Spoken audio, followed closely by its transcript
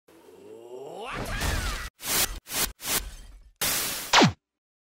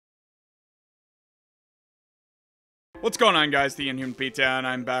What's going on, guys? The Inhuman Pizza, and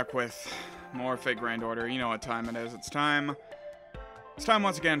I'm back with more Fate Grand Order. You know what time it is. It's time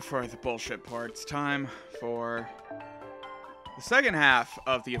once again for the bullshit part. It's time for the second half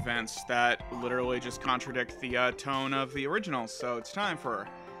of the events that literally just contradict the tone of the original. So it's time for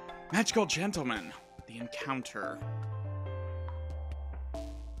Magical Gentleman, the encounter.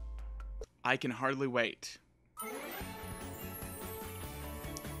 I can hardly wait.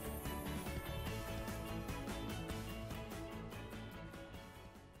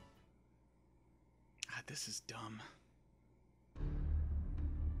 This is dumb.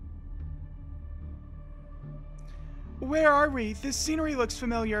 Where are we? This scenery looks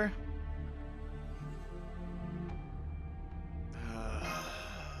familiar.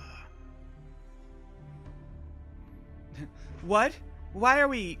 What? Why are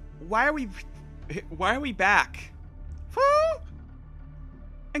we back? Fu!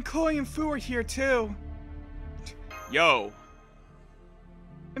 And Chloe and Fu are here too. Yo.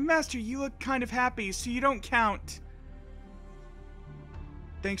 Master, you look kind of happy, so you don't count.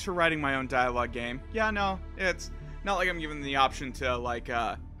 Thanks for writing my own dialogue game. Yeah, no, it's not like I'm given the option to, like,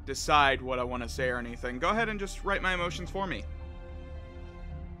 decide what I want to say or anything. Go ahead and just write my emotions for me.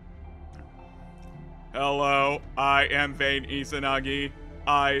 Hello, I am Vane Izanagi.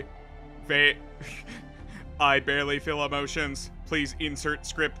 I barely feel emotions. Please insert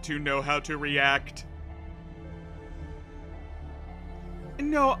script to know how to react.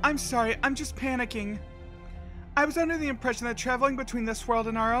 No, I'm sorry. I'm just panicking. I was under the impression that traveling between this world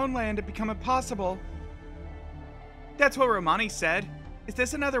and our own land had become impossible. That's what Romani said. Is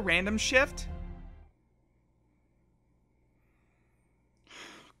this another random shift?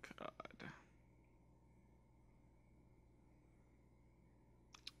 God.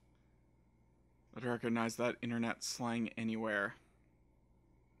 I'd recognize that internet slang anywhere.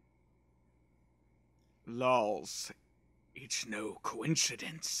 Lols. It's no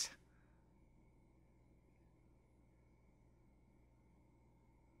coincidence.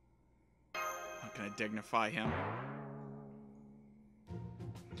 I'm not gonna dignify him.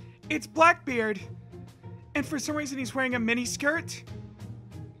 It's Blackbeard! And for some reason he's wearing a mini skirt?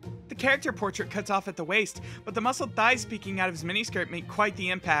 The character portrait cuts off at the waist, but the muscled thighs peeking out of his miniskirt make quite the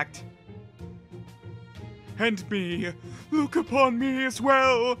impact. And me! Look upon me as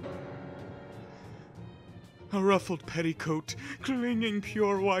well! A ruffled petticoat, clinging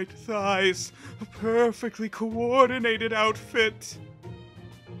pure white thighs, a perfectly coordinated outfit.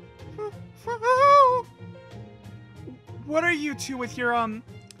 What are you two with your,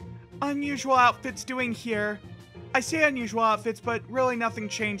 unusual outfits doing here? I say unusual outfits, but really nothing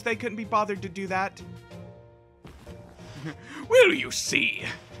changed. They couldn't be bothered to do that. Well, you see.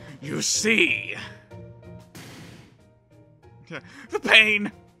 You see. The pain.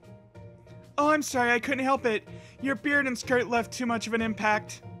 Oh, I'm sorry, I couldn't help it. Your beard and skirt left too much of an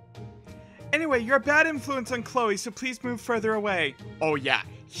impact. Anyway, you're a bad influence on Chloe, so please move further away. Oh yeah,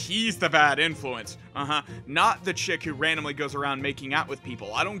 he's the bad influence. Not the chick who randomly goes around making out with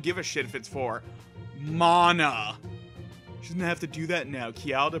people. I don't give a shit if it's for mana. She doesn't have to do that now.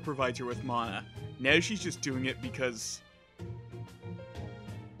 Kialda provides her with mana. Now she's just doing it because...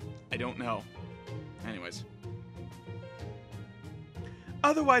 I don't know. Anyways.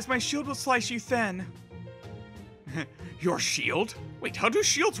 Otherwise, my shield will slice you thin. Your shield? Wait, how do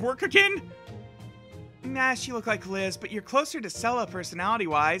shields work again? Nah, she look like Liz, but you're closer to Sella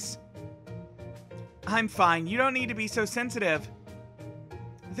personality-wise. I'm fine. You don't need to be so sensitive.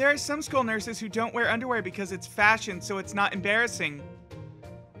 There are some school nurses who don't wear underwear because it's fashion, so it's not embarrassing.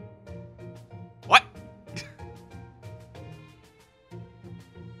 What?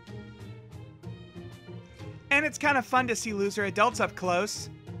 And it's kind of fun to see loser adults up close.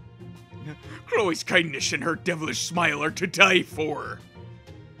 Chloe's kindness and her devilish smile are to die for.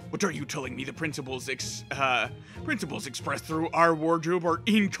 What are you telling me? The principles expressed through our wardrobe are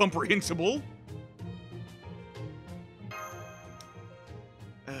incomprehensible?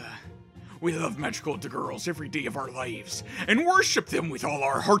 We love magical girls every day of our lives, and worship them with all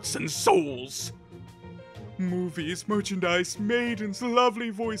our hearts and souls. Movies, merchandise, maidens, lovely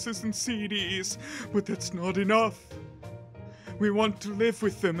voices, and CDs, but that's not enough. We want to live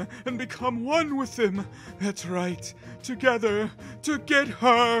with them and become one with them. That's right, together, to get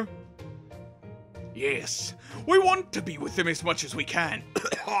her. Yes, we want to be with them as much as we can.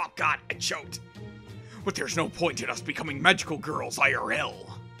 Oh god, I choked. But there's no point in us becoming magical girls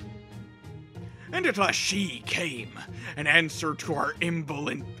IRL. And at last she came, an answer to our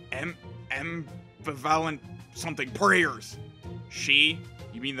ambivalent something prayers. She?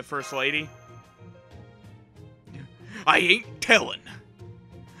 You mean the First Lady? I ain't telling.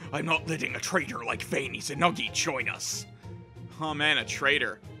 I'm not letting a traitor like Vayne Izanagi join us. Oh man, a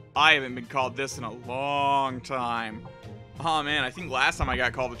traitor. I haven't been called this in a long time. Oh man, I think last time I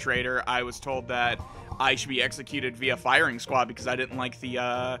got called a traitor, I was told that I should be executed via firing squad because I didn't like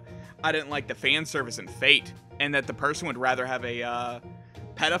the fan service in Fate, and that the person would rather have a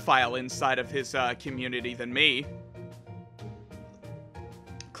pedophile inside of his community than me.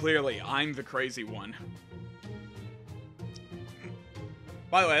 Clearly, I'm the crazy one.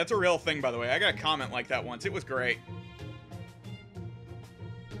 By the way, that's a real thing, by the way. I got a comment like that once. It was great.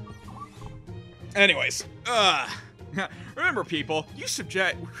 Anyways, remember people,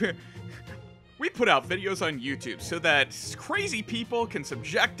 we put out videos on YouTube so that crazy people can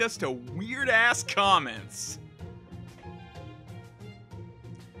subject us to weird-ass comments.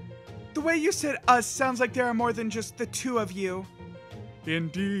 The way you said us sounds like there are more than just the two of you.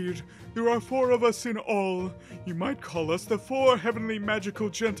 Indeed, there are 4 of us in all. You might call us the 4 heavenly magical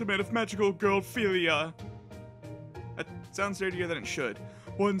gentlemen of magical girlphilia. That sounds dirtier than it should.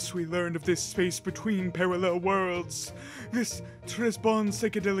 Once we learned of this space between parallel worlds, this Tresbon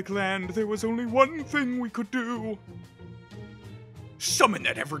psychedelic land, there was only one thing we could do. Summon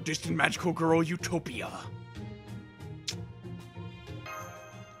that ever-distant magical girl, Utopia.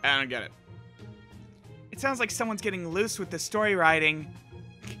 I don't get it. It sounds like someone's getting loose with the story writing.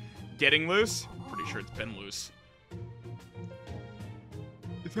 Getting loose? Pretty sure it's been loose.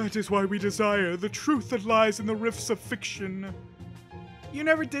 That is why we desire the truth that lies in the rifts of fiction. You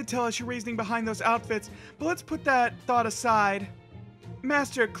never did tell us your reasoning behind those outfits, but let's put that thought aside.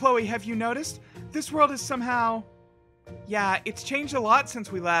 Master, Chloe, have you noticed? This world is somehow... Yeah, it's changed a lot since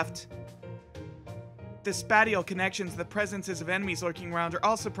we left. The spatial connections, the presences of enemies lurking around are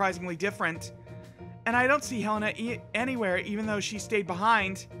all surprisingly different. And I don't see Helena anywhere, even though she stayed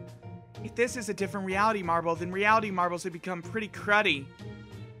behind. If this is a different reality marble, then reality marbles have become pretty cruddy.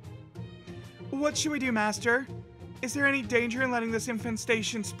 What should we do, Master? Is there any danger in letting this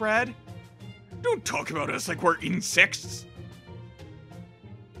infestation spread? Don't talk about us like we're insects.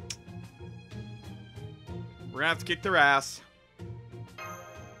 We're gonna have to kick their ass.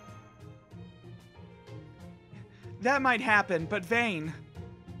 That might happen, but Vayne,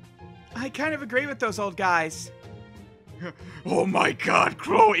 I kind of agree with those old guys. Oh my god,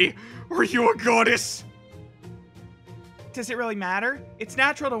 Chloe! Are you a goddess? Does it really matter? It's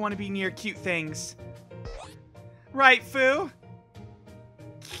natural to want to be near cute things. Right, Fu?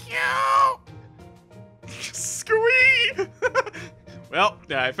 Squee! Well,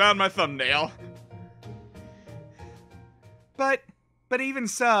 I found my thumbnail. But even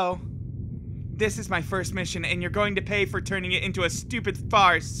so, this is my first mission, and you're going to pay for turning it into a stupid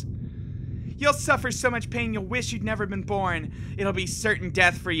farce. You'll suffer so much pain you'll wish you'd never been born. It'll be certain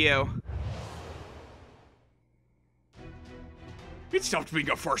death for you. It stopped being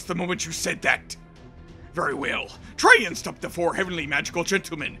a farce the moment you said that. Very well. Try and stop the 4 heavenly magical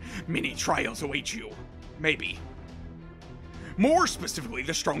gentlemen. Many trials await you. Maybe. More specifically,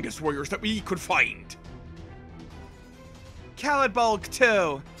 the strongest warriors that we could find. Calidbulg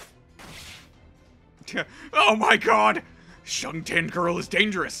 2. Oh my god! Shungtan girl is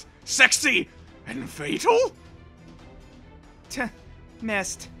dangerous, sexy, and fatal?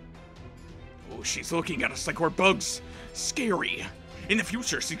 Missed. Oh, she's looking at us like we're bugs. Scary. In the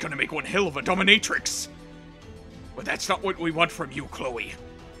future, she's gonna make one hell of a dominatrix. But that's not what we want from you, Chloe.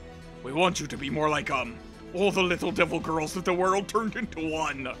 We want you to be more like, all the little devil girls that the world turned into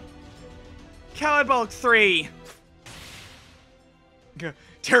one. Calidbulg 3.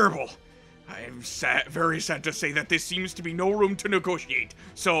 Terrible. I'm very sad to say that this seems to be no room to negotiate,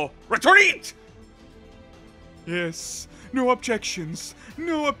 so retreat! Yes, no objections,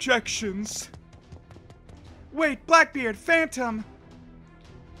 no objections. Wait, Blackbeard, Phantom!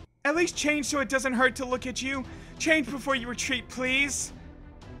 At least change so it doesn't hurt to look at you. Change before you retreat, please.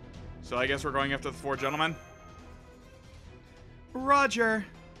 So I guess we're going after the 4 gentlemen? Roger.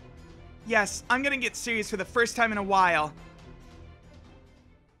 Yes, I'm gonna get serious for the first time in a while.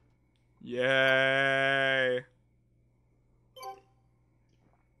 Yay.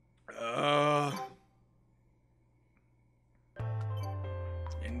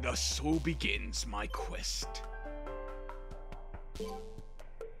 And thus so begins my quest.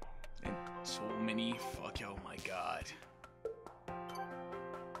 And so many oh my god.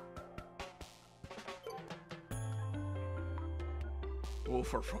 Oh,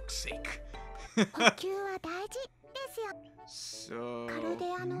 for fuck's sake. So,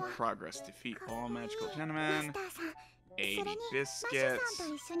 progress. Defeat all magical gentlemen. 80 biscuits.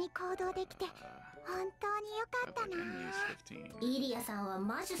 15.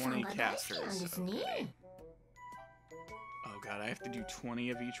 20 casters. Okay. Oh god, I have to do 20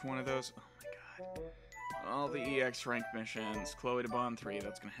 of each one of those? Oh my god. All the EX rank missions. Chloe to Bond 3.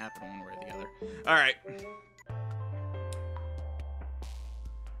 That's gonna happen one way or the other. Alright.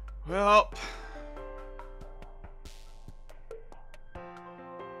 Well. I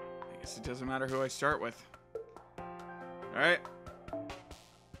guess it doesn't matter who I start with. Alright.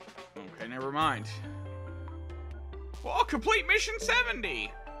 Okay, never mind. Well, complete mission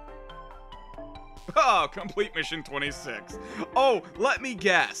 70! Oh, complete mission 26. Oh, let me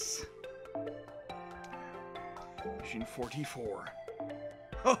guess. Mission 44.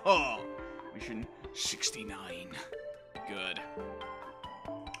 Oh, mission 69. Good.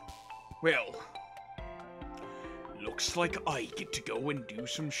 Well, looks like I get to go and do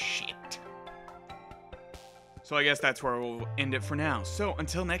some shit. So I guess that's where we'll end it for now. So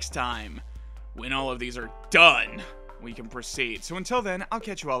until next time, when all of these are done, we can proceed. So until then, I'll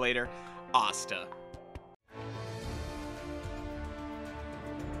catch you all later. Asta.